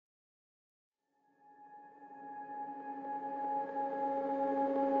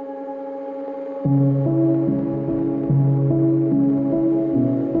სევდა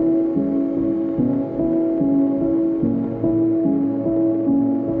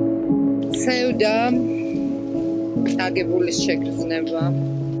გადაღებულის შეგრძნება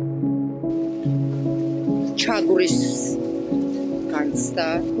ჩაგვრის განცდა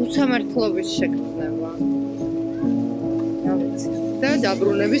უსამართლობის შეგრძნება და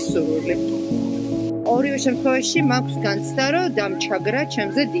დაბრუნების სურვილი ორივე შემთხვევაში მაქვს განცდა რომ დამჩაგრა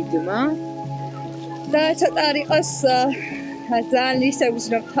ჩემზე დიდმა და ცოტა არ იყოს ძალიან ისე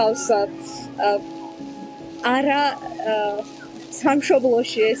უზრუნავ თავს არა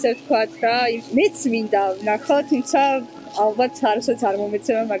სამშობლოში ესე ვთქვათ რა მეც მინდა ვნახო თუმცა ალბათ არასოდეს არ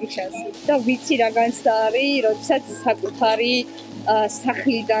მომეცემა მაგის შანსი და ვიცი რა განცდა არის როდესაც საკუთარი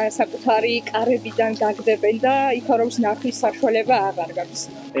სახლიდან საკუთარი კარებიდან დაგდებენ და იქ ნახვის საშუალება აღარ გაქვს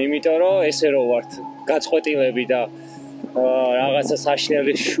იმიტომ რომ ესე რო ვართ გაწყვეტილები და რაღაცა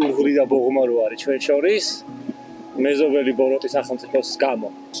საშინელი შუღლი და ბოღმა რო არის ჩვენ შორის მეზობელი ბოროტის სახელმწიფოს გამო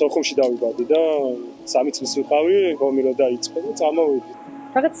სოხუმში დავიბადე და 3 წლის ვიყავი ომი რო დაიწყო და წამოვიდი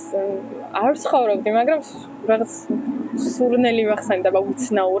რაღაც არ ცხოვრობდი მაგრამ რაღაც სურნელი მახსენდება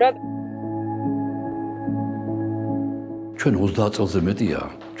უცნაურად ჩვენ 30 წელზე მეტია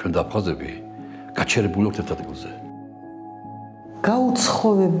ჩვენ დაფხაზები გაჩერებული ვართ ერთ ადგილზე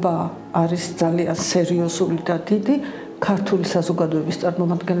გაუცხოვება არის ძალიან სერიოზული და დიდი ქართული საზოგადოების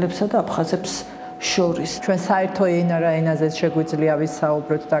წარმომადგენლებსა და აფხაზებს შორის ჩვენ საერთო ენაზეც შეგვიძლია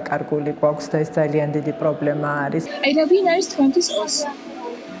ვისაუბროთ და კარგული გვაქვს და ეს ძალიან დიდი პრობლემა არის Airbnb არის თქვენთვის ოს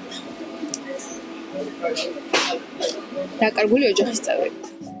დაკარგული ოჯახის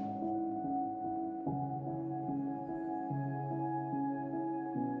წევრებით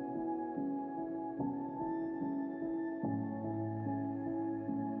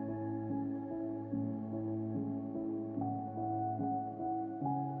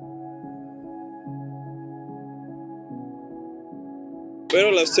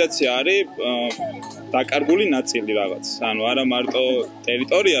პირველი ასოციაცია არის დაკარგული ნაწილი რაღაც. ანუ არა მარტო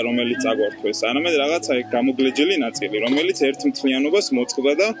ტერიტორია, რომელიც წაგვართვეს, არამედ რაღაც გამოგლეჯილი ნაწილი, რომელიც ერთ მთლიანობას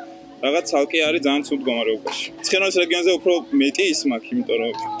მოწყდა და რაღაც ცალკე არის ძალიან ცუდ მდგომარეობაში. ცხენოეს რეგიონზე უფრო მეტი ის მაქვს, იმიტომ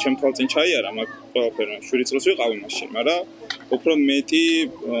რომ ჩემ თვალწინ ჩაიარა მაგ ყველაფერმა. 7 წელს ვიყავი მაშინ, მაგრამ უფრო მეტი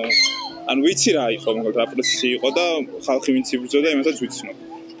ანუ ვიცი რა იყო, მაგრამ რა პროცესი იყო და ხალხი ვინც იბრძოდა, იმასაც ვიცნობ.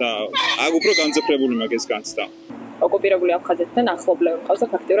 და აქ უფრო განცეფრებული მაგ ეს განცდა. ოკუპირებული აფხაზეთთან ახლობლები მყავს და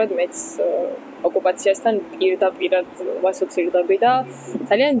ფაქტიურად მეც ოკუპაციასთან პირდაპირად ვასოცირდები და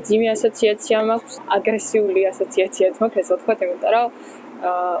ძალიან ძიმე ასოციაცია მაქვს, აგრესიული ასოციაციაც მაქვს, ესე ვთქვათ, იმიტომ რომ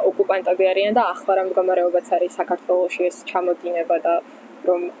ოკუპანტები არიან და ახლა რა მდგომარეობაც არის საქართველოში ეს ჩამოდინება და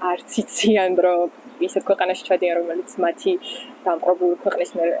რომ არც იციან, რომ ისეთ ქვეყანაში ჩადიან, რომელიც მათი დამპყრობლული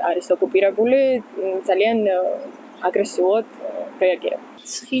ქვეყნის მიერ არის ოკუპირებული, ძალიან აგრესიულად რეაგირებენ.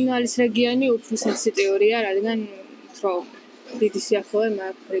 ცხინვალის რეგიონი უფრო სენსიტიურია, რადგან რომ დიდი სიახლოვე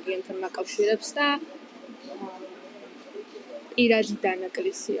მაგ რეგიონთან მაკავშირებს და პირადი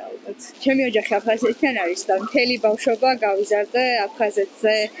დანაკლისია ალბათ. ჩემი ოჯახი აფხაზეთიდან არის და მთელი ბავშვობა გავიზარდე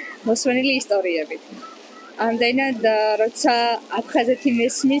აფხაზეთზე მოსვენილი ისტორიებით. ამდენად როცა აფხაზეთი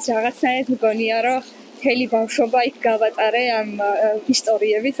მესმის რაღაცნაირად მგონია რომ მთელი ბავშვობა იქ გავატარე ამ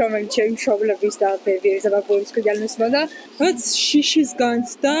ისტორიებით, რომელიც ჩემი მშობლების და ბებიების და ბაბუების მხრიდან მისმოდა. რაც შიშის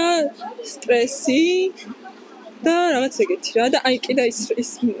განცდა, სტრესი და რაღაც ეგეთი რა და აი კიდე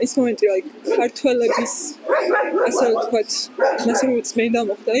ის მომენტი აი ქართველების ასე ვთქვათ მასიური წმენდა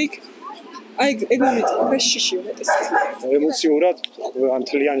მოხდა იქ აი ეგ მომენტი ფაშიში უმეტესად ემოციურად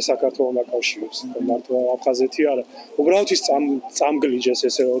მთლიანი საქართველოს დაკავშირებს მარტო აფხაზეთი არა უბრალოდ ის წამგლიჯეს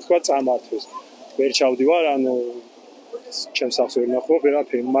ესე ვთქვათ წამართვეს ვერ ჩავდივარ ანუ ჩემს სახს ვერ ნახო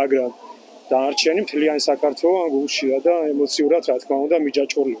ვერაფერი მაგრამ დანარჩენი მთლიანი საქართველოს გულშია და ემოციურად რა თქმა უნდა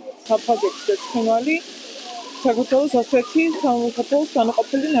მიჯაჭვურია აფხაზეთი და ცხინვალი საქართველოს ასეთი საქართველოს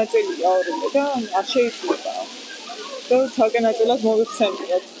განაყოფილი ნაწილია ორივე და არ შეიძლება და თალკე ნაწილად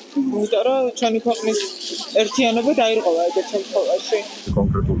მოვიხსენიოთ იმიტომ რომ ჩვენი ქვეყნის ერთიანობა დაირღვა ეგეთ შემთხვევაში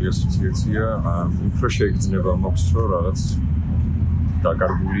კონკრეტული ასოციაცია უფრო შეეგრძნება მაქვს რომ რაღაც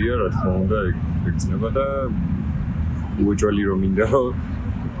დაკარგულია რა თქმა უნდა ეგრძნება და უეჭველი რომ მინდა რომ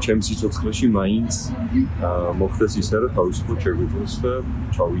ჩემს სიცოცხლეში მაინც მოხდეს ისე რომ თავისუფლად შეგვიძლიოს და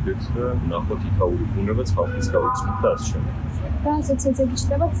ჩავიდეთ და ნახოთ იქაური ბუნებაც ხალხის გავიცნოთ და ასე შემდეგ. და ასოციაცია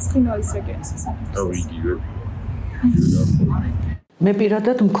გიჩნდება ცხინვალის რეგიონის და იგივე. მე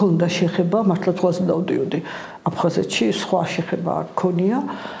პირადად მქონდა შეხება, მართლა თვალს დავდიოდი აფხაზეთში, სხვა შეხება არ მქონია,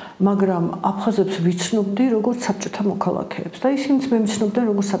 მაგრამ აფხაზებს ვიცნობდი როგორც საბჭოთა მოქალაქეებს და ისინიც მე ვიცნობდნენ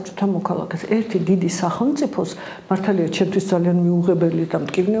როგორც საბჭოთა მოქალაქეს. ერთი დიდი სახელმწიფოს მართალია ჩემთვის ძალიან მიუღებელი და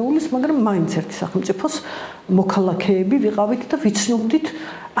მტკივნეულის, მაგრამ მაინც ერთი სახელმწიფოს მოქალაქეები ვიყავით და ვიცნობდით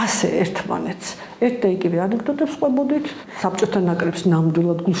ასე ერთმანეთს. ერთ და იგივე ანეკდოტებს ყვებოდით, საბჭოთა ნაკრებს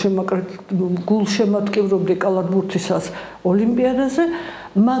ნამდვილად გულშემატკივრობდი კალათბურთისას ოლიმპიადაზე,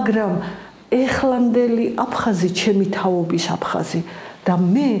 მაგრამ ეხლანდელი აფხაზი ჩემი თაობის აფხაზი და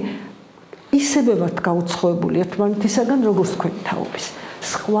მე ისევე ვარ გაუცხოებული ერთმანეთისაგან როგორც თქვენი თაობის.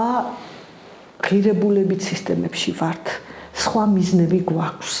 სხვა ღირებულებით სისტემებში ვართ, სხვა მიზნები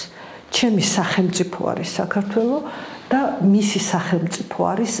გვაქვს. ჩემი სახელმწიფო არის საქართველო და მისი სახელმწიფო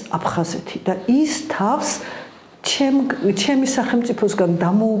არის აფხაზეთი და ის თავს ჩემი სახელმწიფოსგან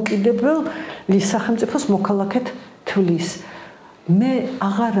დამოუკიდებელ სახელმწიფოს მოქალაქედ თვლის. მე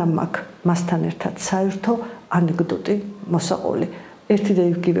აღარა მაქვს მასთან ერთად საერთო ანეკდოტი მოსაყოლი. ერთი და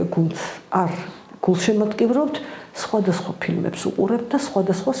იგივე გუნდს არ გულშემატკივრობთ, სხვადასხვა ფილმებს უყურებთ და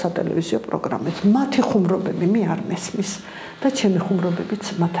სხვადასხვა სატელევიზიო პროგრამებს. მათი ხუმრობები მე არ მესმის და ჩემი ხუმრობებიც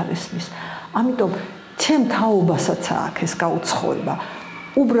მათ არ ესმის. ამიტომ ჩემ თაობასაც აქვს ეს გაუცხოება.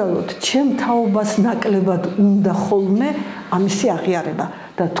 უბრალოდ ჩემ თაობას ნაკლებად უნდა ხოლმე ამისი აღიარება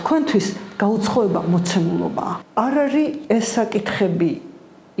და თქვენთვის გაუცხოება მოცემულობაა. არ არის ეს საკითხები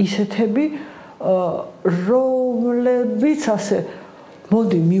ისეთები, რომლებიც ასე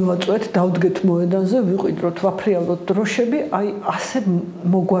მოდი მივაწვეთ, დავდგეთ მოედანზე, ვიყვიდროთ, ვაფრიალოთ დროშები, აი ასე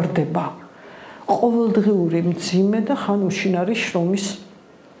მოგვარდება. ყოველდღიური მძიმე და ხან უშინარი შრომის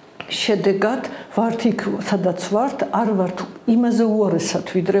შედეგად ვართ იქ, სადაც ვართ, არ ვართ იმაზე უარესად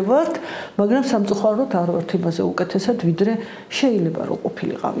ვიდრე ვართ, მაგრამ სამწუხაროდ არ ვართ იმაზე უკეთესად ვიდრე შეიძლება რომ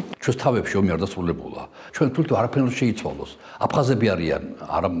ყოფილიყავით. ჩვენს თავებში ომი არ დასრულებულა. ჩვენ თვითონ არაფერი არ შეიცვალოს. აფხაზები არიან,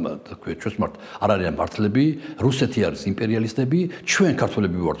 არა თქვი, ჩვენს მართ არ არიან მართლები, რუსეთი არის იმპერიალისტები, ჩვენ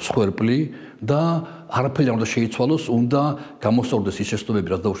ქართველები ვართ მსხვერპლი და არაფერი არ უნდა შეიცვალოს, უნდა გამოსწორდეს ის შეცდომები,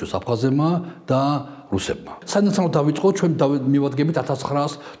 რაც დაუშვეს აფხაზებმა და რუსებმა. სანაცვლოდ დავიწყო, ჩვენ მივადგებით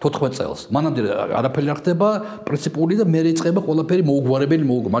 1914 წელს. მანამდე არაფერი არ ხდება, პრინციპული და მე იწყება ყველაფერი მოუგვარებელი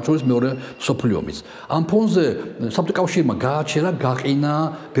მათ შორის მეორე მსოფლიო ომიც. ამ ფონზე საბჭოთა კავშირმა გააჩერა, გაყინა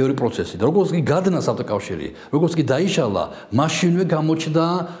ბევრი პროცესი და როგორც კი გადნა საბჭოთა კავშირი, როგორც კი დაიშალა, მაშინვე გამოჩნდა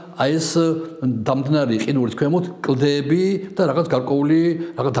აი ეს დამდგარი ყინულის ქვემოთ კლდეები და რაღაც გარკვეული,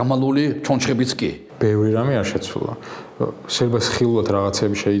 რაღაც დამალული ჩონჩხებიც კი. ბევრი რამე არ შეცვლა. შეიძლება ხილულად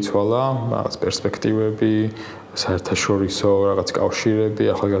რაღაცები შეიცვალა, რაღაც პერსპექტივები, საერთაშორისო რაღაც კავშირები,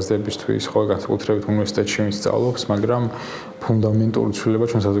 ახალგაზრდებისთვის, ხო, განსაკუთრებით უნივერსიტეტში ვისწავლობს, მაგრამ ფუნდამენტური ცვლილება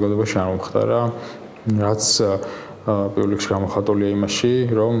ჩვენ საზოგადოებაში არ მომხდარა, რაც პირველ რიგში გამოხატულია იმაში,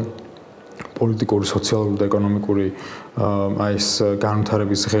 რომ პოლიტიკური, სოციალური და ეკონომიკური აი ეს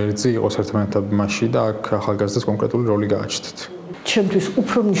განვითარების ღერძი იყოს ერთმანეთთან მასში და აქ ახალგაზრდებს კონკრეტული როლი გააჩნდათ. ჩემთვის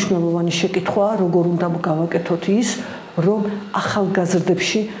უფრო მნიშვნელოვანი შეკითხვაა, როგორ უნდა გავაკეთოთ ის, რომ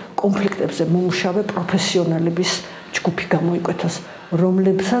ახალგაზრდებში კონფლიქტებზე მომუშავე პროფესიონალების ჯგუფი გამოიკვეთოს,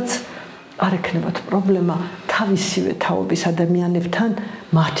 რომლებსაც არ ექნებათ პრობლემა თავისივე თაობის ადამიანებთან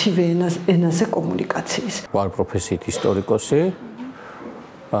მათივე ენაზე კომუნიკაციის. ვარ პროფესიით ისტორიკოსი,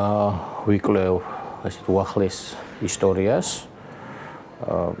 ვიკვლევ ასეთ უახლეს ისტორიას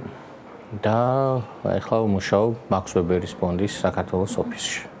და ახლა ვმუშაობ მაქს ვებერის ფონდის საქართველოს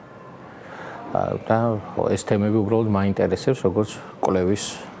ოფისში. და ეს თემები უბრალოდ მაინტერესებს როგორც კვლევის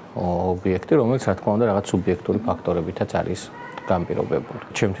ობიექტი, რომელიც რა თქმა უნდა რაღაც სუბიექტური ფაქტორებითაც არის განპირობებული.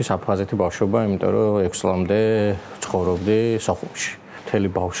 ჩემთვის აფხაზეთი ბავშვობა, იმიტომ რომ 6 წლამდე ცხოვრობდი სოხუმში. მთელი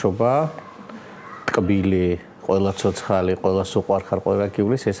ბავშვობა ტკბილი, ყველა ცოცხალი, ყველა სუყვარხარ, ყველა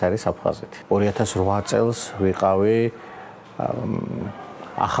გივლის ეს არის აფხაზეთი. 2008 წელს ვიყავი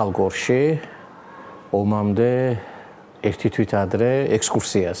ახალგორში ომამდე ერთი თვით ადრე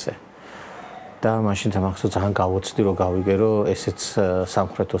ექსკურსიაზე. და მაშინ თამახსოვს ძალიან გავოცდი რომ გავიგე რომ ესეც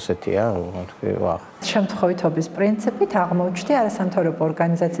სამხრეთ ოსეთია, თქვი, ვაღ. შემთხვევითობის პრინციპით აღმოჩნდი არასამთავრობო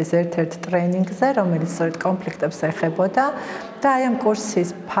ორგანიზაციის ერთ-ერთ ტრენინგზე, რომელიც სწორედ კონფლიქტებს ეხებოდა და აი ამ კურსის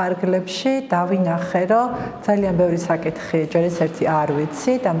ფარგლებში დავინახე, რომ ძალიან ბევრი საკითხი ჯერ ერთი არ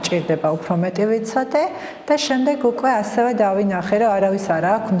ვიცი და მჭირდება უფრო მეტი ვიცოდე და შემდეგ უკვე ასევე დავინახე, რომ არავის არ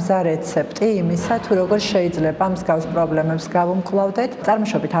აქვს მზა რეცეპტი იმისა, თუ როგორ შეიძლება მსგავს პრობლემებს გავუმკლავდეთ.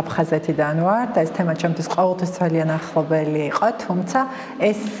 წარმოშობით აფხაზეთიდან ვარ და ეს თემა ჩემთვის ყოველთვის ძალიან ახლობელი იყო, თუმცა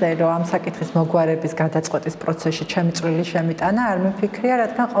ესე რომ ამ საკითხის მოგვარების გადაწყვეტის პროცესში ჩემი წვლილი შემიტანა, არ მიფიქრია,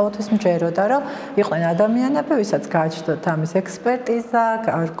 რადგან ყოველთვის მჯეროდა, რომ იყვნენ ადამიანები, ვისაც გააჩნდათ ამის ექსპერტიზა,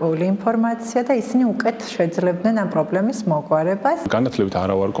 გარკვეული ინფორმაცია და ისინი უკეთ შეძლებდნენ ამ პრობლემის მოგვარებას. განათლებით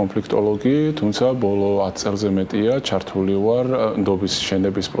არა ვარ კონფლიქტოლოგი, თუმცა ბოლო 10 წელზე მეტია ჩართული ვარ ნდობის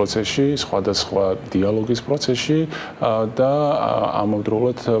შენების პროცესში, სხვადასხვა დიალოგის პროცესში და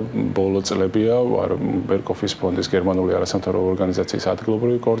ამავდროულად ბოლო წლებია ვარ ბერკოფის ფონდის გერმანული არასამთავრობო ორგანიზაციის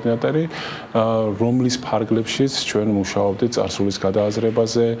ადგილობრივი კოორდინატორი, რომლის ფარგლებშიც ჩვენ მუშაობდით წარსულის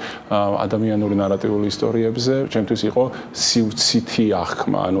გადააზრებაზე, ადამიანური ნარატიული ისტორიებზე. ჩემთვის იყო სივრცითი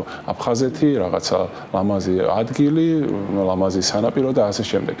აღქმა, ანუ აფხაზეთი, რაღაცა ლამაზი ადგილი, ლამაზი სანაპირო და ასე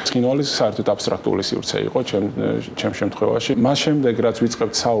შემდეგ. ცხინვალის საერთოდ აბსტრაქტული სივრცე იყო ჩემ შემთხვევაში. მას შემდეგ რაც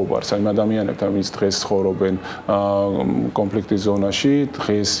ვიწყებთ საუბარს იმ ადამიანებთან, ვინც დღეს ცხოვრობენ კონფლიქტის ზონაში,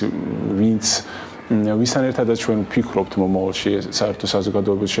 დღეს ვინც ვისთან ერთადაც ჩვენ ვფიქრობთ მომავალში საერთო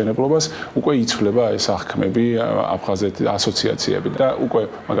საზოგადოების მშენებლობას, უკვე იცვლება ეს აღქმები აფხაზეთის ასოციაციები და უკვე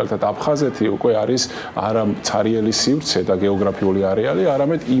მაგალითად აფხაზეთი უკვე არის არა ცარიელი სივრცე და გეოგრაფიული არეალი,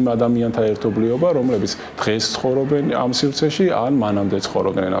 არამედ იმ ადამიანთა ერთობლიობა, რომლებიც დღეს ცხოვრობენ ამ სივრცეში, ან მანამდე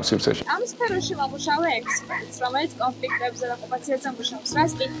ცხოვრობდნენ ამ სივრცეში. ამ სფეროში მომუშავე ექსპერტს, რომელიც კონფლიქტებზე და ოკუპაციაზე მუშაობს,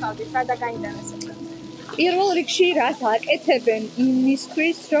 რას კითხავდით, რა დაგაინტერესებდა? პირველ რიგში რას აკეთებენ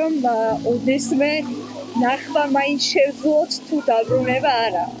იმისთვის, რომ ოდესმე ნახვა მაინც შევძლოთ თუ დაბრუნება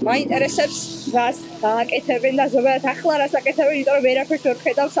არა. მაინტერესებს რას გააკეთებენ და ზოგადად ახლა რას აკეთებენ, იმიტომ რომ ვერაფერს ვერ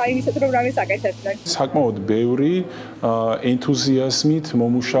ხედავ საიმისეთ რომ რამეს აკეთებდნენ. საკმაოდ ბევრი ენთუზიაზმით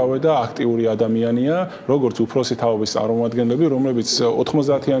მომუშავე და აქტიური ადამიანია, როგორც უფროსი თაობის წარმომადგენლები, რომლებიც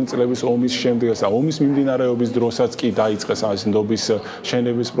 90-იანი წლების ომის შემდეგ და ომის მიმდინარეობის დროსაც კი დაიწყეს ეს ნდობის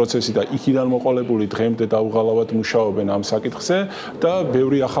შენების პროცესი და იქიდან მოყოლებული დღემდე დაუღალავად მუშაობენ ამ საკითხზე და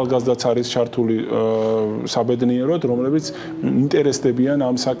ბევრი ახალგაზრდაც არის ჩართული საბედნიეროდ, რომლებიც ინტერესდებიან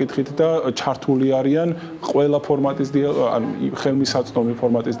ამ საკითხით და ჩართული არიან ყველა ფორმატის ხელმისაწვდომი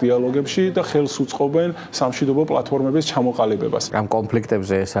ფორმატის დიალოგებში და ხელს უწყობენ სამშვიდობო პლატფორმების ჩამოყალიბებას. ამ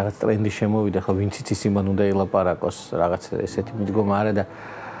კონფლიქტებზე ეს რაღაც ტრენდი შემოვიდა, ხო ვინც იცის იმან უნდა ელაპარაკოს, რაღაც ესეთი მიდგომა არა და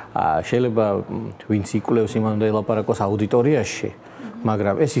შეიძლება ვინც იკვლევს იმან უნდა ელაპარაკოს აუდიტორიაში,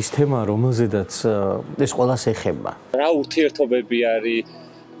 მაგრამ ეს ის თემა, რომელზედაც ეს ყველას ეხება. რა ურთიერთობები არის,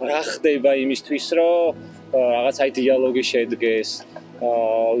 რა ხდება იმისთვის, რომ რაღაც აი დიალოგი შედგეს,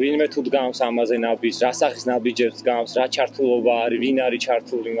 ვინმე თუ დგამს ამაზე ნაბიჯს, რა სახის ნაბიჯებს დგამს, რა ჩართულობა არის, ვინ არის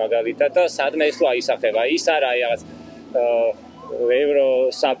ჩართული მაგალითად და სადმე ეს თუ აისახება, ის არა აი რაღაც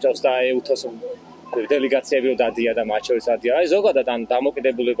ევროსაბჭოს და ეუთოს დელეგაციები რომ დადიან და მათ შორის დადიან. აი ზოგადად ან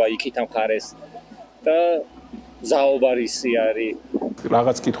დამოკიდებულება იქით ამ ხარეს და ზაობარისი არის.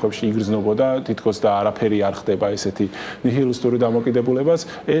 რაღაც კითხვებში იგრძნობოდა თითქოს და არაფერი არ ხდება ესეთი ნიჰილისტური დამოკიდებულებას.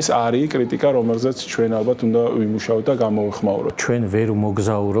 ეს არის კრიტიკა, რომელზეც ჩვენ ალბათ უნდა ვიმუშაოთ და გამოვხმაუროთ. ჩვენ ვერ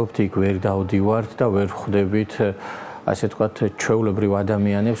მოგზაურობთ, იქ ვერ დავდივართ და ვერ ხვდებით ასე თქვათ ჩვეულებრივ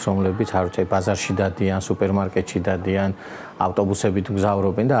ადამიანებს, რომლებიც არ ვიცი, ბაზარში დადიან, სუპერმარკეტში დადიან, ავტობუსებით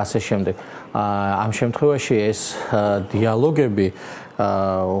მგზავრობენ და ასე შემდეგ. ამ შემთხვევაში ეს დიალოგები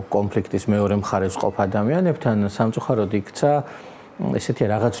კონფლიქტის მეორე მხარეს ყოფ ადამიანებთან სამწუხაროდ იქცა ესეთი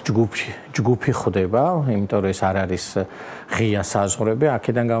რაღაც ჯგუფი ხდება, იმიტომ რომ ეს არ არის ღია საზღვრები,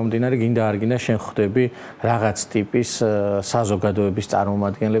 აქედან გამომდინარე გინდა არ გინდა შენ ხვდები რაღაც ტიპის საზოგადოების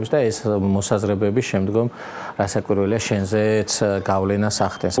წარმომადგენლებს და ეს მოსაზრებები შემდგომ რასაკვირველია შენზეც გავლენას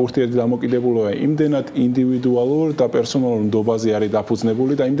ახდენს. ურთიერთ დამოკიდებულება იმდენად ინდივიდუალურ და პერსონალურ ნდობაზე არის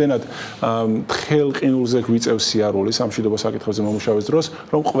დაფუძნებული და იმდენად თხელ-ყინულზე გვიწევს სიარული სამშვიდობო საკითხებზე მომუშავის დროს,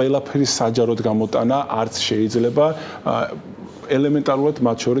 რომ ყველაფერი საჯაროდ გამოტანა არც შეიძლება ელემენტარულად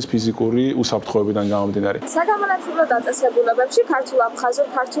მათ შორის ფიზიკური უსაფრთხოებიდან გამომდინარე. საგამონათლებლო დაწესებულებებში ქართულ-აფხაზურ,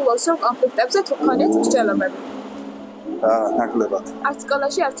 ქართულ-ოსურ კონფლიქტებზე თუ გქონიათ მსჯელობები? ნაკლებად. არც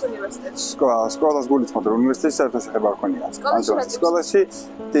სკოლაში, არც უნივერსიტეტში. სკოლას გულისხმობ, რომ უნივერსიტეტში საერთოდ შეხება არ ქონია. სკოლაში,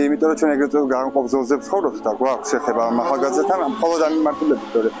 იმიტომ რომ ჩვენ ეგრეთ წოდებული განყოფ ზოლზე ვცხოვრობთ და გვაქვს შეხება ამ ახალგაზრდებთან, მხოლოდ ამ მიმართულებით,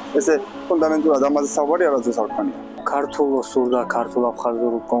 რომ ესე ფუნდამენტურად ამაზე საუბარი არასდროს არ ქონია. ქართულ-ოსურ და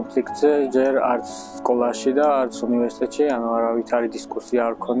ქართულ-აფხაზურ კონფლიქტზე ჯერ არც სკოლაში და არც უნივერსიტეტში ანუ არავითარი დისკუსია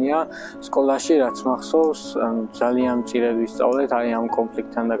არ ქონია. სკოლაში რაც მახსოვს, ძალიან მწირად ვისწავლეთ აი ამ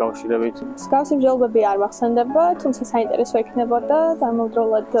კონფლიქტთან დაკავშირებით. მსგავსი მსჯელობები არ მახსენდება, თუმცა საინტერესო იქნებოდა და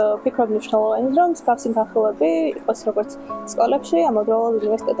ამავდროულად ვფიქრობ მნიშვნელოვანი, რომ მსგავსი განხილვები იყოს როგორც სკოლებში, ამავდროულად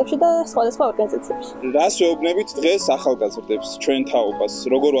უნივერსიტეტებში და სხვადასხვა ორგანიზაციებში. რას ვეუბნებით დღეს ახალგაზრდებს, ჩვენ თაობას,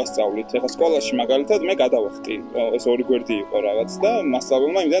 როგორ ვასწავლით? ეხლა სკოლაში მაგალითად მე გადავახტი ეს ორი გვერდი იყო რაღაც და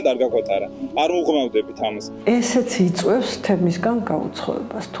მასწავლებელმა იმდან არ გაგვატარა. არ უღმავდებით ამას. ესეც იწვევს თემისგან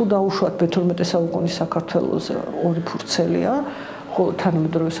გაუცხოებას. თუ დაუშვათ მე-12 საუკუნის საქართველოს ორი ფურცელია, ხოლო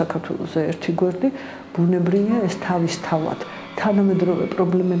თანამედროვე საქართველოს ერთი გვერდი ბუნებრივია ეს თავისთავად თანამედროვე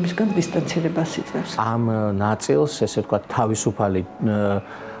პრობლემებისგან დისტანცირებას იწევს. ამ ნაწილს, ესე ვთქვათ, თავისუფალი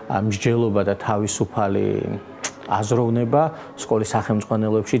მსჯელობა და თავისუფალი აზროვნება სკოლის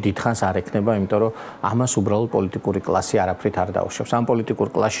სახელმძღვანელოებში დიდხანს არ ექნება, იმიტომ რომ ამას უბრალოდ პოლიტიკური კლასი არაფრით არ დაუშვებს. ამ პოლიტიკურ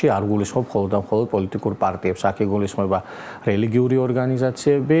კლასში არ გულისხმობ მხოლოდ და მხოლოდ პოლიტიკურ პარტიებს, აქ იგულისხმება რელიგიური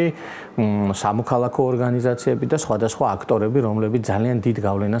ორგანიზაციები, სამოქალაქო ორგანიზაციები და სხვადასხვა აქტორები, რომლებიც ძალიან დიდ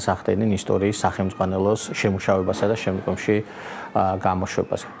გავლენას ახდენენ ისტორიის სახელმძღვანელოს შემუშავებასა და შემდგომში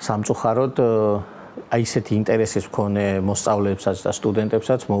გამოშვებას. სამწუხაროდ აი ესეთი ინტერესის მქონე მოსწავლეებსაც და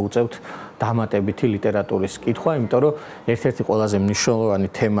სტუდენტებსაც მოუწევთ დამატებითი ლიტერატურის კითხვა, იმიტომ რომ ერთ-ერთი ყველაზე მნიშვნელოვანი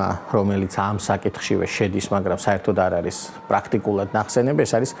თემა, რომელიც ამ საკითხშივე შედის, მაგრამ საერთოდ არ არის პრაქტიკულად ნახსენები,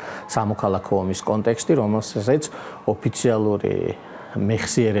 ეს არის სამოქალაქო ომის კონტექსტი, რომელსაც ოფიციალური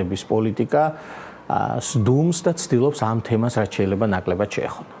მეხსიერების პოლიტიკა სდუმს და ცდილობს ამ თემას რაც შეიძლება ნაკლებად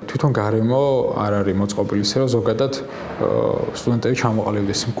შეეხო. თვითონ გარემო არ არის მოწყობილი ისე, რომ ზოგადად სტუდენტები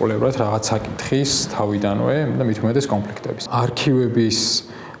ჩამოყალიბდეს მკვლევრად რაღაც საკითხის თავიდანვე და მით უმეტეს კონფლიქტების. არქივების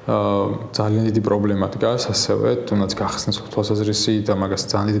ძალიან დიდი პრობლემა დგას, ასევე თუნდაც გახსნეს თვალსაზრისი და მაგას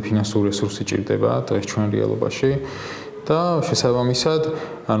ძალიან დიდი ფინანსური რესურსი ჭირდება დღეს ჩვენ რეალობაში. და შესაბამისად,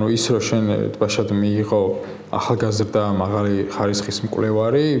 ანუ ის რომ შენ ბაშად მიიღო ახალგაზრდა მაღალი ხარისხის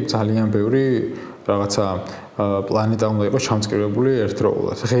მკვლევარი, ძალიან ბევრი რაღაცა პლანეტა უნდა იყოს ჩამწკრივებული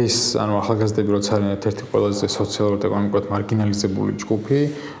ერთდროულად. დღეს ანუ ახალგაზრდები როცა არიან ერთ-ერთი ყველაზე სოციალურად და ეკონომიკურად მარგინალიზებული ჯგუფი,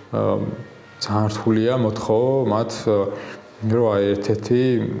 ძალიან რთულია მოთხოვო მათ რომ აი ერთ-ერთი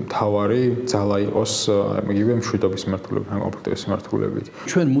თავარი ძალა იყოს იგივე მშვიდობის მიმართულებით, კონფლიქტების მიმართულებით.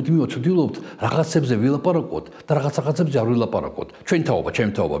 ჩვენ მუდმივად ვცდილობთ რაღაცებზე ვილაპარაკოთ და რაღაცებზე არ ვილაპარაკოთ. ჩვენ თაობა,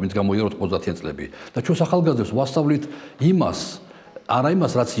 ჩემი თაობა, ვინც გამოიაროთ 30-იან წლები და ჩვენს ახალგაზრდებს ვასწავლით იმას, არა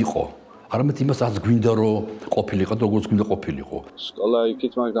იმას, რაც იყო, არამედ იმას, რაც გვინდა რომ ყოფილიყო და როგორც გვინდა ყოფილიყო. სკოლა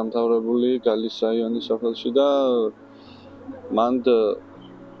იქით მაგ დამთავრებული გალის რაიონის სოფელში და მან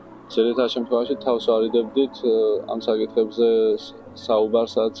ზედათა შემთხვევაში თავს ვარიდებდით ამ საკითხებზე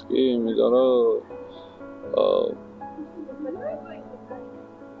საუბარსაც კი, იმიტომ რომ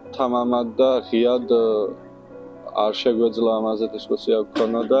თამამად და ღიად არ შეგვეძლა ამაზე დისკუსია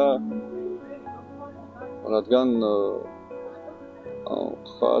გქონა და რადგან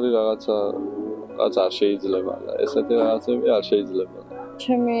ხარი რაღაცა არ შეიძლება და ესეთი რაღაცები არ შეიძლება.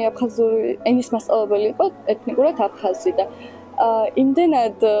 ჩემი აფხაზური ენის მასწავლებელი იყო ეთნიკურად აფხაზი და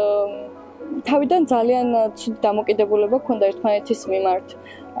იმდენად თავიდან ძალიან ცუდი დამოკიდებულება ჰქონდა ერთმანეთის მიმართ.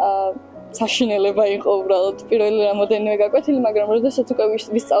 საშინელება იყო უბრალოდ პირველი რამოდენიმე გაკვეთილი, მაგრამ როდესაც უკვე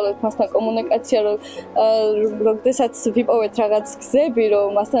ვისწავლეთ მასთან კომუნიკაცია, როდესაც ვიპოვეთ რაღაც გზები, რომ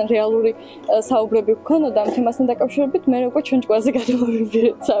მასთან რეალური საუბრები ვქონოდა ამ თემასთან დაკავშირებით, მე უკვე ჩვენ ჭკუაზე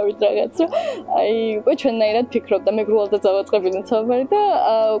გადავიდეთ რაღაც, რომ აი უკვე ჩვენნაირად ფიქრობდა, მეგრულად და დავაწყებინეთ საუბარი და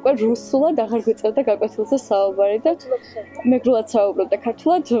უკვე რუსულად აღარ გვიწევდა გაკვეთილზე საუბარი და მეგრულად საუბრობდა,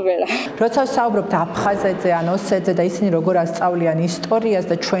 ქართულად ვერა. როცა საუბრობთ აფხაზეთზე ან ოსეთზე და ისინი როგორ ასწავლიან ისტორიას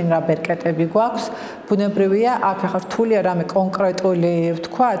და ჩვენ რა ბერკეტ გვაქვს, ბუნებრივია, აქ ახლა რთულია რამე კონკრეტული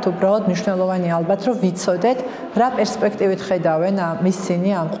ვთქვათ, უბრალოდ მნიშვნელოვანი ალბათ, რომ ვიცოდეთ, რა პერსპექტივით ხედავენ ისინი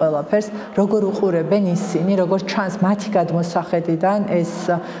ამ ყველაფერს, როგორ უყურებენ ისინი, როგორ ჩანს მათი გადმოსახედიდან ეს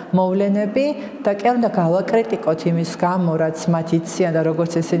მოვლენები და კი უნდა გავაკრიტიკოთ იმის გამო, რაც მათ იციან და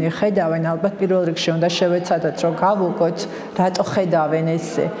როგორც ისინი ხედავენ, ალბათ პირველ რიგში უნდა შევეცადოთ, რომ გავუგოთ, რატო ხედავენ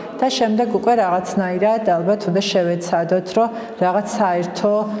ესე და შემდეგ უკვე რაღაცნაირად ალბათ უნდა შევეცადოთ, რომ რაღაც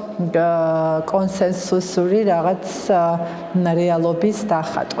საერთო კონსენსუსური რაღაც რეალობის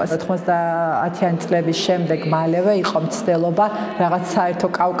დახატვას. 90-იანი წლების შემდეგ მალევე იყო მცდელობა რაღაც საერთო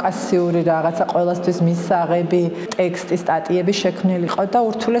კავკასიური რაღაცა ყველასთვის მისაღები ტექსტი, სტატიები შექმნილიყო და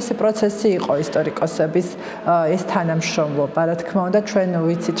ურთულესი პროცესი იყო ისტორიკოსების ეს თანამშრომლობა. რა თქმა უნდა, ჩვენ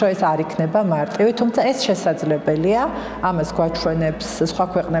ვიცით, რომ ეს არ იქნება მარტივი, თუმცა ეს შესაძლებელია, ამას გვაჩვენებს სხვა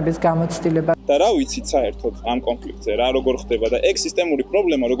ქვეყნების გამოცდილება. და რა ვიცით საერთოდ ამ კონფლიქტზე, რა როგორ ხდება და ეგ სისტემური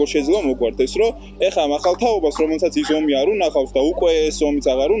პრობლემა როგორ შეიძლება მოგვარდეს, რომ ეხა ამ ახალ თაობას, რომელსაც ის ომი არ უნახავს და უკვე ეს ომიც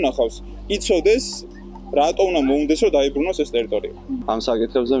აღარ უნახავს, იცოდეს რატო უნდა მოუნდეს, რომ დაიბრუნოს ეს ტერიტორია. ამ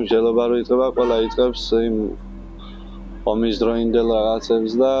საკითხებზე მსჯელობა რო იწყება, ყველა იწყებს იმ ომის დროინდელ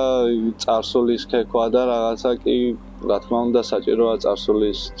რაღაცებს და წარსულის ქექვა და რაღაცა კი, რა თქმა უნდა, საჭიროა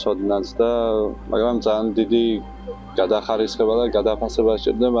წარსულის ცოდნაც და მაგრამ ძალიან დიდი გადახარისხება და გადაფასება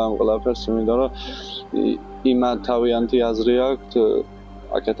სჭირდება ამ ყველაფერს, იმიტომ რომ იმათ თავიანთი აზრი აქვთ,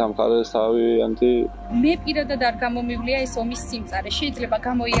 აქეთ ამ მხარეს თავიანთი. მე პირადად არ გამომივლია ეს ომის სიმწარე. შეიძლება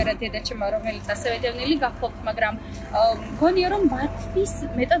გამოიარა დედაჩემმა, რომელიც ასევე დევნილი გახლობთ, მაგრამ მგონია რომ მათთვის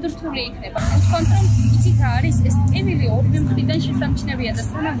მეტად რთული იქნება. თქვენ რომ იცით რა არის ეს ტემილი ორივე მხრიდან შესამჩნევია და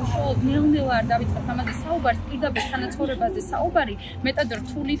სანამ უშუალოდ ნელ-ნელა არ დავიწყებთ ამაზე საუბარს, პირდაპირ თანაცხოვრებაზე საუბარი მეტად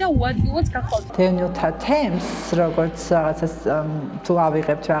რთული და უადგილოც გახლავთ. დევნილთა თემს, როგორც რაღაცას თუ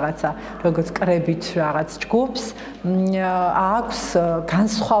ავიღებთ რაღაცა, როგორც კრებით რაღაც ჯგუფს, აქვს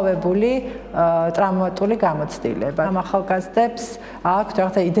განსხვავებული ტრავმატული გამოცდილება. ამ ახალგაზრდებს აქვთ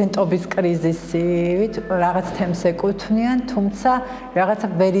რაღაცა იდენტობის კრიზისი, რაღაც თემს ეკუთვნიან, თუმცა რაღაცა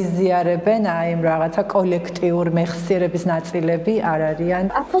ვერ იზიარებენ აი იმ რაღაცა კოლექტიურ მეხსიერების ნაწილები არ არიან.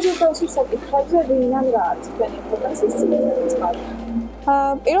 ახალგაზრდობის საკითხებზე ვინან რა არის თქვენი ინფორმაციის წინააღმდეგ?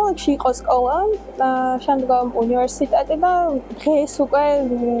 პირველ რიგში იყო სკოლა, შემდგომ უნივერსიტეტი და დღეს უკვე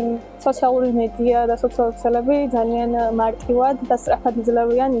სოციალური მედია და სოციალურები ძალიან მარტივად და სწრაფად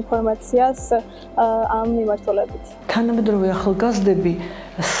იძლევიან ინფორმაციას ამ მიმართულებით. თანამედროვე ახალგაზრდები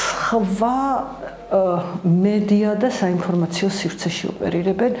სხვა მედია და საინფორმაციო სივრცეში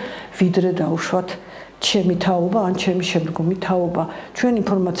ოპერირებენ, ვიდრე დაუშვათ ჩემი თაობა ან ჩემი შემდგომი თაობა. ჩვენ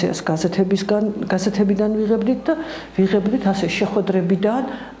ინფორმაციას გაზეთებიდან ვიღებდით და ვიღებდით ასე შეხვედრებიდან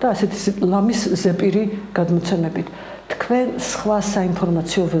და ასეთი ლამის ზეპირი გადმოცემებით. თქვენ სხვა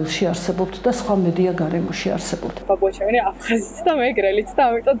საინფორმაციო ველში არსებობთ და სხვა მედია გარემოში არსებობთ. ბაბუაჩემი აფხაზიც და მეგრელიც და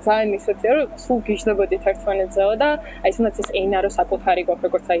ამიტომ ძალიან ისეთია რომ სულ გიждდებოდით ერთმანეთზეო და აი თუნდაც ეს ენა რო საკუთარი გვაქვს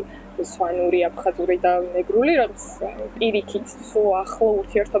როგორც აი სვანური, აფხაზური და მეგრული რაღაც პირიქით სულ ახლო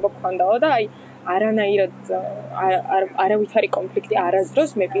ურთიერთობა გქონდაო და აი არანაირად არავითარი კონფლიქტი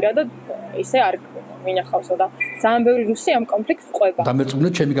არასდროს მე პირადად ისე არ მინახავსო და ძალიან ბევრი რუსი ამ კონფლიქტს ყვება.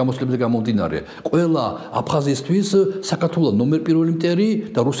 დამერწმუნეთ ჩემი გამოსვლებიდან გამომდინარე. ყველა აფხაზისთვის საქართველოს ნომერ პირველი მტერი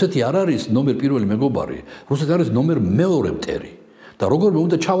და რუსეთი არ არის ნომერ პირველი მეგობარი. რუსეთი არის ნომერ მეორე მტერი. და როგორ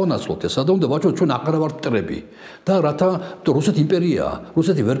უნდა ჩავანაცვლოთ ესა და უნდა ვაჩვენოთ ჩვენ აღარა ვართ მტრები და რათა რუსეთი იმპერიაა.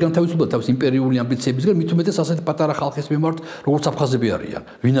 რუსეთი ვერ განთავისუფლდა თავის იმპერიული ამბიციებისგან, მით უმეტეს ასეთი პატარა ხალხის მიმართ, როგორც აფხაზები არიან.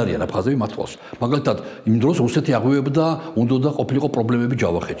 ვინ არიან აფხაზები მათ თვალს? მაგალითად, იმ დროს რუსეთი აღვივებდა, უნდა ყოფილიყო პრობლემები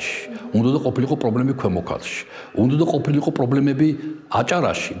ჯავახეთში, უნდა ყოფილიყო პრობლემები ქვემო ქართლში, უნდა ყოფილიყო პრობლემები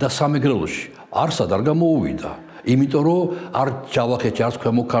აჭარაში და სამეგრელოში. არსად არ გამოუვიდა. იმიტომ რომ არ ჯავახეთში, არც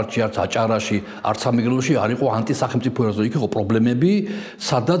ქვემო ქართლში, არც აჭარაში, არც სამეგრელოში არ იყო ანტისახელმწიფო ერაზო, იქ იყო პრობლემები,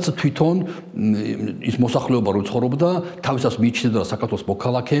 სადაც თვითონ ის მოსახლეობა რო ცხოვრობდა, თავისას მიიჩნევდა საქართველოს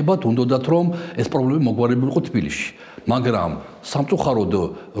მოქალაქეებად, უნდათ რომ ეს პრობლემები მოგვარებულიყო თბილისში. მაგრამ სამწუხაროდ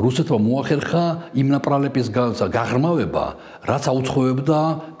რუსეთმა მოახერხა იმ ნაპრალების გაღრმავება, რაც აუცხოვებდა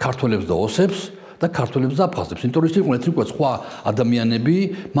ქართველებს და ოსებს და ქართველებს და აფხაზებს. იმიტომ რომ ის იყვნენ ეთნიკურად სხვა ადამიანები,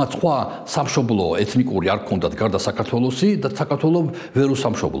 მათ სხვა სამშობლო ეთნიკური არ ქონდათ გარდა საქართველოსი და საქართველოს ვერ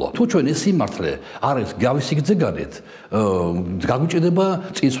უსამშობლოა. თუ ჩვენ ეს სიმართლე არის გავისიგძეგანეთ, გაგვიჭედება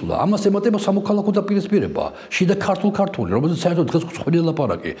წინსვლა. ამას ემატება სამოქალაქო დაპირისპირება, შიდა ქართული, რომელიც საერთოდ დღეს ხვხვილი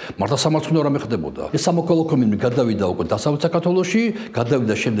ლაპარაკი. მართა სამარცხინო რამე ხდებოდა. ეს სამოქალაქო მინიმუმი გადავიდა უკვე დასავლეთ საქართველოში,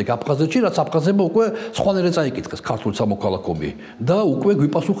 გადავიდა შემდეგ აფხაზეთში, რაც აფხაზებმა უკვე სხვანაირად წაიკითხეს ქართული სამოქალაქომი და უკვე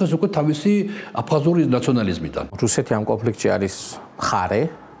გვიპასუხეს უკვე თავისი აფხაზური ნაციონალიზმიდან. რუსეთი ამ კონფლიქტში არის მხარე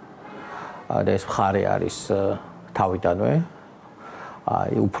და ეს მხარე არის თავიდანვე.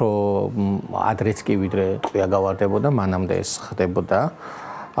 აი უფრო ადრეც კი ვიდრე ტყვია გავარდებოდა, მანამდე ეს ხდებოდა.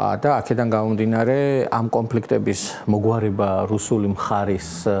 და აქედან გამომდინარე ამ კონფლიქტების მოგვარება რუსული მხარის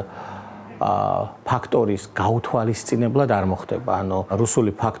ფაქტორის გაუთვალისწინებლად არ მოხდება. ანუ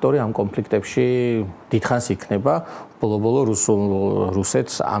რუსული ფაქტორი ამ კონფლიქტებში დიდხანს იქნება. ბოლო-ბოლო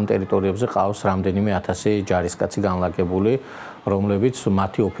რუსეთს ამ ტერიტორიებზე ყავს რამდენიმე 1000 ჯარისკაცი განლაგებული, რომლებიც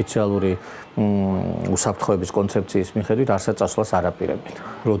მათი ოფიციალური უსაფრთხოების კონცეფციის მიხედვით არსაც წასვლას არ აპირებენ.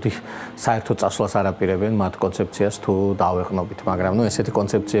 როდი საერთოდ წასვლას არ აპირებენ მათ კონცეფციას თუ დავეყნობით, მაგრამ ესეთი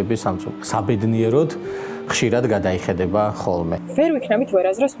კონცეფციები საბედნიეროდ ხშირად გადაიხედება ხოლმე. ვერ ვიქნებით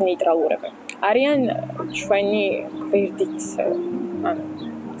ვერაზროს ნეიტრალურები. არიან ჩვენი გვერდით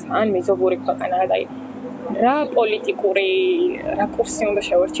ან მეზობური ქვეყანა და რა პოლიტიკური რაკურსი უნდა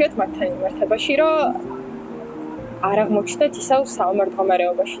შევარჩიოთ მათთან მიმართებაში, რომ არ აღმოჩნდეთ ისევ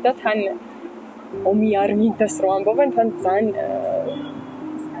საომარ-მდგომარეობაში და თან ომი არ მინდას რომ ამბობენ, თან ძალიან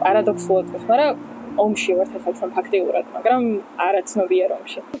პარადოქსულად ხდება, მაგრამ ომში ვართ ახლა ჩვენ ფაქტიურად, მაგრამ არაცნობია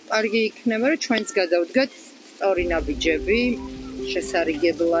რომში. კარგი იქნება რომ ჩვენც გადავდგათ სწორი ნაბიჯები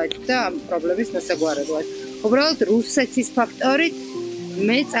შესარიგებლად და ამ პრობლემის მოსაგვარებლად. უბრალოდ რუსეთის ფაქტორით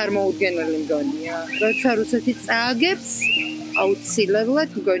მე წარმოუდგენელი მგონია. როცა რუსეთი წააგებს, აუცილებლად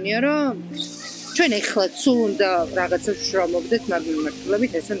მგონია რომ ჩვენ ეხლაც სულ უნდა რაღაცას შრომობდეთ მაგ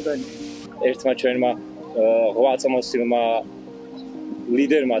მიმართულებით, ესე მგონია. ერთმა ჩვენმა ღვაწმოსილმა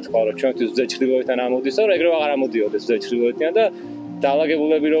ლიდერმა თქვა რომ ჩვენთვის ზეჩხილოვიდან ამოდისო, რომ ეგრევე აღარ ამოდიოდეს ზეჩხილოვიდან და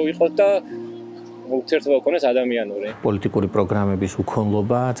დაალაგებულები რო ვიყოთ და ურთიერთობა გქონდეს ადამიანური. პოლიტიკური პროგრამების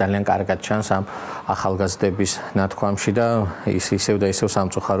უქონლობა ძალიან კარგად ჩანს ამ ახალგაზრდების ნათქვამში და ისევ და ისევ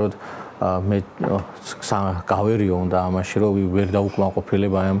სამწუხაროდ მე გავერიო უნდა ამაში რომ ვერ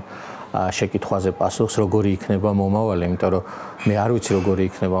დაუკმაყოფილებ ამ შეკითხვაზე პასუხს როგორი იქნება მომავალი, იმიტომ რომ მე არ ვიცი როგორი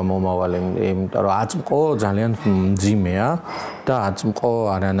იქნება მომავალი, იმიტომ რომ აწმყო ძალიან მძიმეა და აწმყო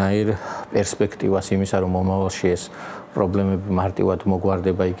არანაირ პერსპექტივას იმისა რომ მომავალში ეს პრობლემები მარტივად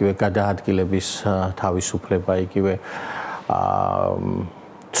მოგვარდება, იგივე გადაადგილების თავისუფლება, იგივე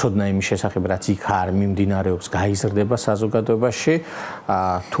ცოდნა იმის შესახებ, რაც იქ არ მიმდინარეობს, გაიზრდება საზოგადოებაში,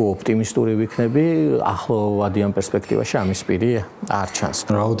 თუ ოპტიმისტური ვიქნები, ახლოვადიან პერსპექტივაში ამის პირი არ ჩანს.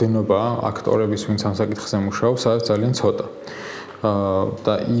 რაოდენობა აქტორების, ვინც ამ საკითხზე მუშაობს, არის ძალიან ცოტა.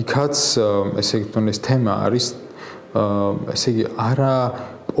 და იქაც ესე იგი ეს თემა არის ესე იგი არა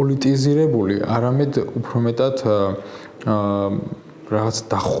პოლიტიზირებული, არამედ უფრო მეტად რაღაც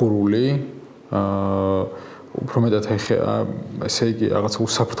დახურული უფრო მეტად ესე იგი რაღაც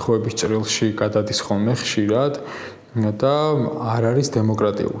უსაფრთხოების ჭრილში გადადის ხოლმე ხშირად და არ არის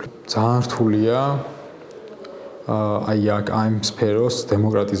დემოკრატიული. ძალიან რთულია აი ამ სფეროს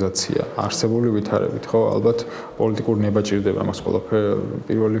დემოკრატიზაცია არსებული ვითარებით, ხო? ალბათ პოლიტიკური ნება ჭირდება მას ყველაფერ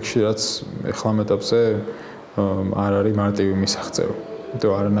პირველ რიგში, რაც ეხლა მეტაპზე არ არის მარტივი მისაღწევა.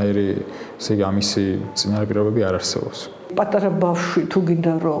 იმიტომ არანაირი ესე იგი ამისი წინაპირობები არ არსებობს. პატარა ბავშვი თუ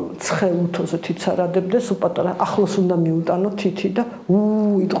გინდა რომ ცხელუთოზე თითს არადებდეს, პატარა ახლოს უნდა მიუტანო თითი და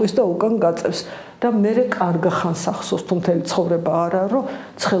იტყვის და უკან გაწევს და მერე კარგა ხანს ახსოვს თუ მთელი ცხოვრება არა რომ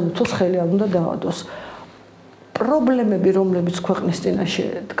ცხელუთოს ხელი არ უნდა დაადოს. პრობლემები რომლებიც ქვეყნის წინაშე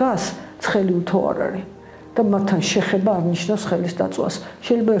დგას, ცხელი უთო არ არის. და მათთან შეხება არ ნიშნავს ხელის დაწვას.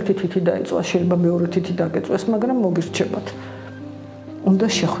 შეიძლება ერთი თითი დაიწვას, შეიძლება მეორე თითი დაგეწვეს, მაგრამ მოგირჩებათ. უნდა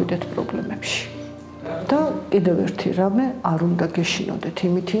შეხვიდეთ პრობლემებში. და კიდევ ერთი რამე არ უნდა გეშინოდეთ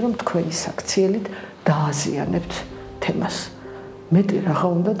იმითი, რომ თქვენი საქციელით დააზიანებთ თემას. მეტი რაღა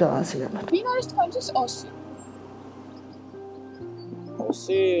უნდა დააზიანოთ. ვინ არის თქვენთვის ოსი?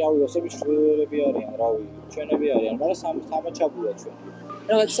 ოსი, რავი, ოსები ჩრდილოელები არიან, რავი, ჩვენები არიან, მაგრამ სამაჩაბულა ჩვენ.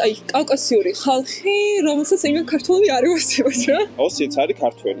 რაღაც აი კავკასიური ხალხი, რომელსაც იმენ ქართული არ ევასებათ რა. ოსიც არის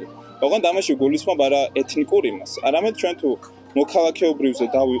ქართველი. ოღონდ ამაში გულისხმობ არა ეთნიკურ იმას, არამედ ჩვენ თუ მოქალაქეობრივზე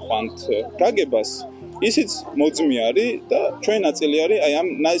დავიყვანთ გაგებას, ისიც მოძმე არის და ჩვენ ნაწილი არის, აი ამ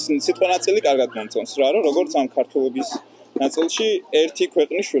სიტყვა ნაწილი კარგად მომწონს რა, რომ როგორც ამ ქართულობის ნაწილში ერთი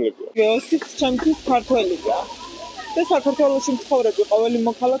ქვეყნის შვილებია. ოსიც ჩემთვის ქართველია. და საქართველოში მცხოვრები ყოველი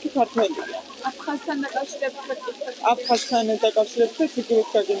მოქალაქე ქართველია. აფხაზთან დაკავშირებით აფხაზთან დაკავშირებით იგივე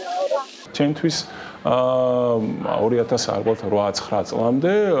გაგინაურა. ჩემთვის 2008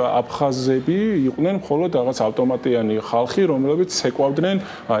 წლამდე აფხაზები იყვნენ მხოლოდ რაღაც ავტომატიანი ხალხი, რომლებიც ცეკვავდნენ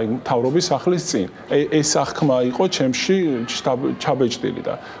აი მთავრობის სახლის წინ. ეს აღქმა იყო ჩემში ჩაბეჭდილი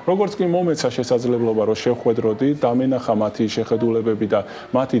და როგორც კი მომეცა შესაძლებლობა რომ შევხვედროდი, დამენახა მათი შეხედულებები და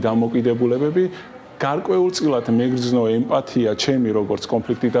მათი დამოკიდებულებები, გარკვეულწილად მეგრძნო ემპათია ჩემი როგორც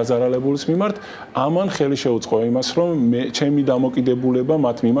კონფლიქტით დაზარალებულის მიმართ, ამან ხელი შეუწყო იმას, რომ ჩემი დამოკიდებულება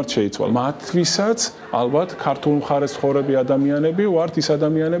მათ მიმართ შეიცვალა. მათთვისაც ალბათ ქართულ მხარეს ცხოვრები ადამიანები ვართ ის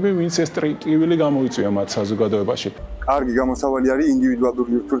ადამიანები, ვინც ეს ტკივილი გამოიწვია მათ საზოგადოებაში. კარგი გამოსავალი არის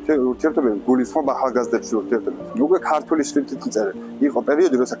ინდივიდუალური ურთიერთობები, გულისხმობ ახალგაზრდებში ურთიერთობები. უკვე ქართული შრიფტით წერე. იყო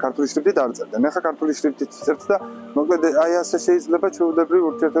პერიოდი, როცა ქართული შრიფტით არ წერდა. ახლა ქართული შრიფტით წერს და მოკლედ აი ასე შეიძლება ჩვეულებრივი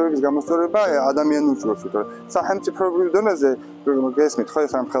ურთიერთობების გამოსწორება ადამიანურ ჭრილში. სახელმწიფოებრივ დონეზე გესმით ხო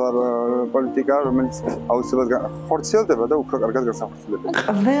ეს ამხელა პოლიტიკა, რომელიც აუცილებლად ხორციელდება და უფრო კარგად განსახორციელდება.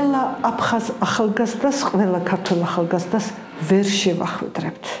 ყველა აფხაზ ახალგაზრდას, ყველა ქართულ ახალგაზრდას ვერ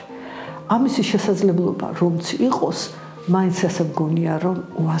შევახვედრებთ. ამისი შესაძლებლობა რომც იყოს, მაინც ასე მგონია, რომ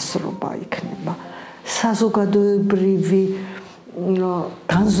უასრობა იქნება. საზოგადოებრივი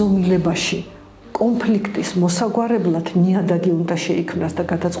განზომილებაში კონფლიქტის მოსაგვარებლად ნიადაგი უნდა შეიქმნას და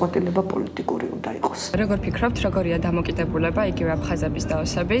გადაწყვეტილება პოლიტიკური უნდა იყოს. როგორ ფიქრობთ, როგორია დამოკიდებულება იგივე აფხაზების და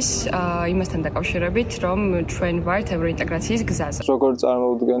ოსების იმასთან დაკავშირებით, რომ ჩვენ ვართ ევროინტეგრაციის გზაზე? როგორ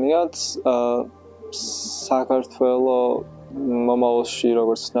წარმოუდგენიათ საქართველოს მომავალში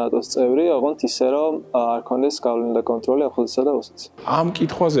როგორც ნატოს წევრი, ოღონდ ისე რომ არ ქონდეს გავლენა და კონტროლი აფხაზეთსა და ოსეთს. ამ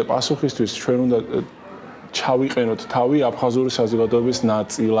კითხვაზე პასუხისთვის ჩვენ უნდა ჩავიყენოთ თავი აფხაზური საზოგადოების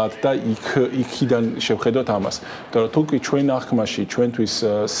ნაწილად და იქიდან შევხედოთ ამას. იმიტომ რომ თუ კი ჩვენ აღქმაში ჩვენთვის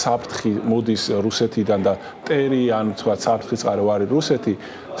საფრთხე მოდის რუსეთიდან და მტერი ან თქვა საფრთხის წყარო არის რუსეთი,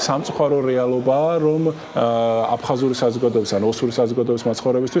 სამწუხარო რეალობაა, რომ აფხაზური საზოგადოების ან ოსური საზოგადოების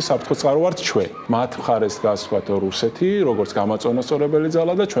მაცხოვრებისთვის საფრთხის წყარო ვართ ჩვენ. მათ მხარეს დგას თქვა რუსეთი, როგორც გამაწონასწორებელი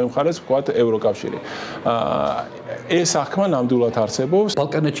ძალა და ჩვენ მხარეს თქვა ევროკავშირი. ეს აღქმა ნამდვილად არსებობს.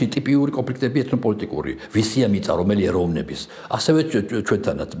 ბალკანეთში ტიპიური კონფლიქტები ეთნოპოლიტიკური, ვისია მიწა, რომელი ეროვნების, ასევე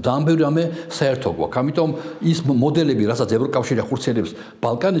ჩვენთანაც ძალიან ბევრი ამე საერთო გვაქვს. ამიტომ ის მოდელები, რასაც ევროკავშირი ახორციელებს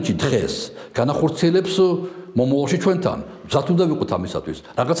ბალკანეთში დღეს, განახორციელებს მომავალში ჩვენთან. მზად უნდა ვიყოთ ამისათვის.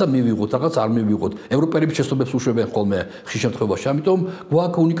 რაღაცა მივიღოთ, რაღაც არ მივიღოთ. ევროპელები შეცდომებს უშვებენ ხოლმე ხშირ შემთხვევაში. ამიტომ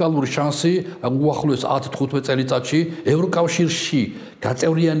გვაქვს უნიკალური შანსი უახლოეს 10-15 წელიწადში ევროკავშირში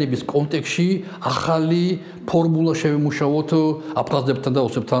გაწევრიანების კონტექსტში ახალი ფორმულა შევიმუშაოთ აფხაზებთან და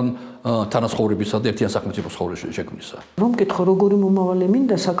ოსებთან თანაცხოვრებისა და ერთიან სახელმწიფო ცხოვრების შექმნისა. რომ მკითხო როგორი მომავალი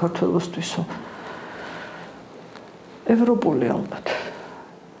მინდა საქართველოსთვისო. ევროპული ალბათ.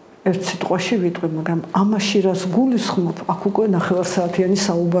 ერთ სიტყვაში ვიტყვი, მაგრამ ამაში რას გულისხმობ, აქ უკვე 9 საათიანი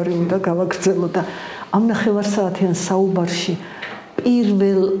საუბარი უნდა გავაგრძელო და ამ 9 საათიან საუბარში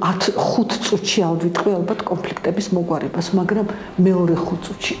პირველ 5 წუთში ავიტყვი ალბათ კონფლიქტების მოგვარებას, მაგრამ მეორე 5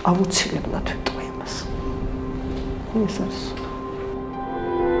 წუთში აუცილებლად ვიტყვი ამას. ეს არის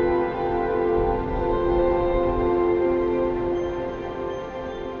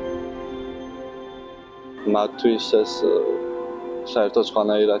მათთვის ეს საერთოდ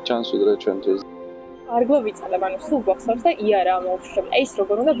სხვანაირად ჩანს ვიდრე ჩვენთვის. არ გვავიწალებ, ანუ სულ გვახსოვს და იარა ამოვშრობ. ეს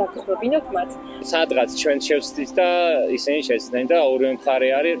როგორ უნდა დაგრძობინოთ მათ? სადღაც ჩვენ შევსდით და ისინი შეცდნენ და ორივე მხარე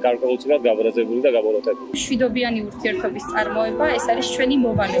არის გარკვეულწილად გაბრაზებული და გაბოლოტებული. მშვიდობიანი ურთიერთობის წარმოება ეს არის ჩვენი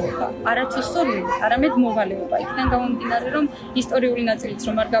მოვალეობა. არათუ სწორული, არამედ მოვალეობა. იქიდან გამომდინარე, რომ ისტორიული ნაწილიც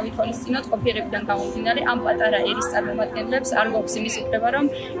რომ არ გავითვალისწინოთ, ყოფიერებიდან გამომდინარე, ამ პატარა ერის წარმომადგენლებს არ გვაქვს იმის უფლება, რომ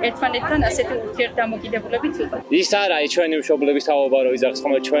ერთმანეთთან ასეთი ურთიერთდამოკიდებულებით ვიყოთ. ის არ არის ჩვენი მშობლების თაობა, რომ იძახს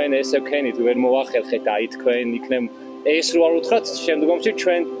ხოლმე ჩვენ ესე ვქენით, ვერ მოვახერხეთ და აი თქვენ იქნებ ეს რო არ უთხრათ შემდგომში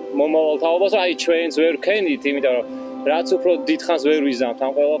ჩვენ მომავალ თაობას აი ჩვენს ვერ ვქენით, იმიტომ რომ რაც უფრო დიდხანს ვერ ვიზამთ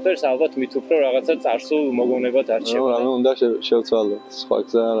ამ ყველაფერს, ალბათ მით უფრო რაღაცა წარსულ მოგონებად არჩევთ. რა უნდა შევცვალოთ, სხვა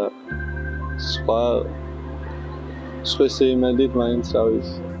გზა არა. სხვა იმედით მაინც რა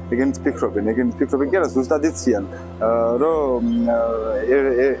ვიცი. ეგენიც ფიქრობენ კი არა ზუსტად იციან რომ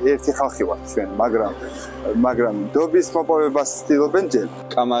ერთი ხალხი ვართ ჩვენ მაგრამ დობის მოპოვებას ცდილობენ ჯერ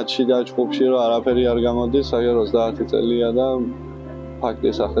კამათში და ჭყუფში რომ არაფერი არ გამოდის აგერ 30 წელია და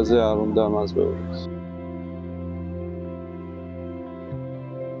ფაქტის ახეზე არ უნდა მასწავლოს.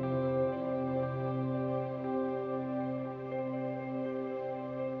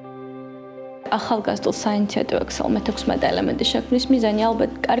 ახალგაზრდულ საინიციატივო ექსელ მე-16 ელემენტის შექმნის მიზანი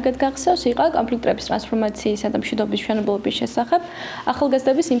ალბათ კარგად გახსოვს იყო კონფლიქტების ტრანსფორმაციისა და მშვიდობის მშენებლობის შესახებ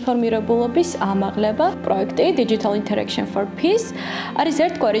ახალგაზრდების ინფორმირებულობის ამაღლება. პროექტი Digital Interaction for Peace არის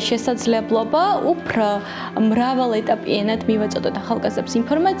ერთგვარი შესაძლებლობა უფრო მრავალეტაპიანად მივაწოდოთ ახალგაზრდებს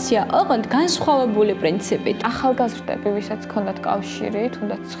ინფორმაცია, ოღონდ განსხვავებული პრინციპით. ახალგაზრდები, ვისაც ჰქონდათ კავშირი,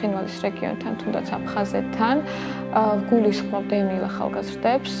 თუნდაც ცხინვალის რეგიონთან, თუნდაც აფხაზეთთან, გულისხმობ დევნილ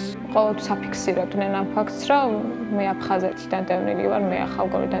ახალგაზრდებს, ყოველთვის აფიქსირებდნენ ამ ფაქტს, რომ მე აფხაზეთიდან დევნილი ვარ, მე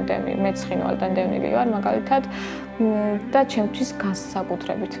ახალგორიდან დევნილი, მე ცხინვალიდან დევნილი ვარ, მაგალითად, და ჩემთვის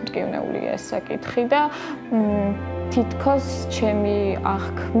განსაკუთრებით მტკივნეულია ეს საკითხი და თითქოს ჩემი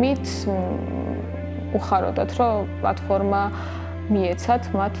აღქმით უხაროდათ, რომ პლატფორმა მიეცათ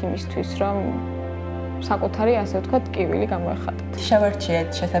მათ იმისთვის, რომ საკუთარი ასე ვთქვათ, ტკივილი გამოეხატათ. შევარჩიეთ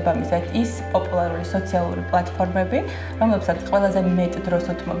შესაბამისად ის პოპულარული სოციალური პლატფორმები, რომლებსაც ყველაზე მეტ დროს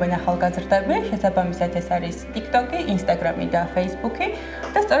უთმობენ ახალგაზრდები, შესაბამისად ეს არის TikTok-ი, Instagram-ი და Facebook-ი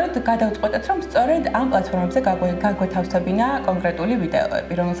და სწორედ გადავწყვეტეთ, რომ სწორედ ამ პლატფორმებზე გაგვეთავსებინა კონკრეტული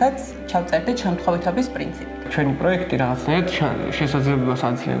ვიდეოები, რომელსაც ჩავწერდით შემთხვევითობის პრინციპით. ჩვენი პროექტი რაღაცნაირად შესაძლებლობას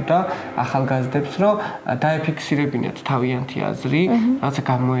აძლევდა ახალგაზრდებს, რომ დაეფიქსირებინათ თავიანთი აზრი, რაღაცა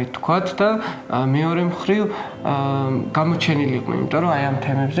გამოეთქვათ და მეორე მხრივ გამოჩენილი იყვნენ, იმიტომ რომ აი ამ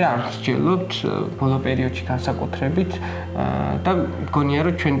თემებზე არ ვსჯელობთ ბოლო პერიოდში განსაკუთრებით და მგონია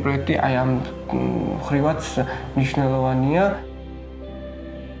რომ ჩვენი პროექტი აი ამ მხრივაც მნიშვნელოვანია.